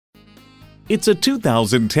It's a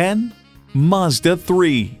 2010 Mazda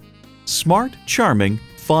 3. Smart, charming,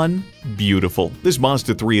 fun, beautiful. This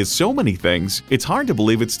Mazda 3 is so many things, it's hard to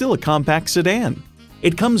believe it's still a compact sedan.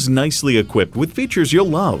 It comes nicely equipped with features you'll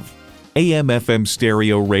love: AM/FM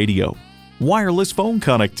stereo radio, wireless phone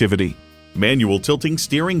connectivity, manual tilting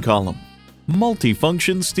steering column,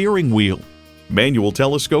 multi-function steering wheel, manual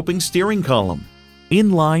telescoping steering column,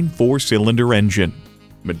 inline 4-cylinder engine,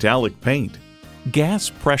 metallic paint, gas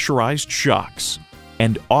pressurized shocks,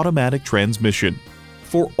 and automatic transmission.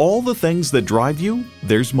 For all the things that drive you,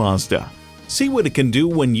 there's Mazda. See what it can do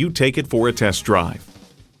when you take it for a test drive.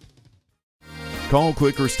 Call,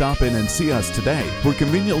 click, or stop in and see us today. We're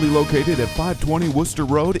conveniently located at 520 Worcester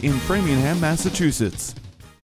Road in Framingham, Massachusetts.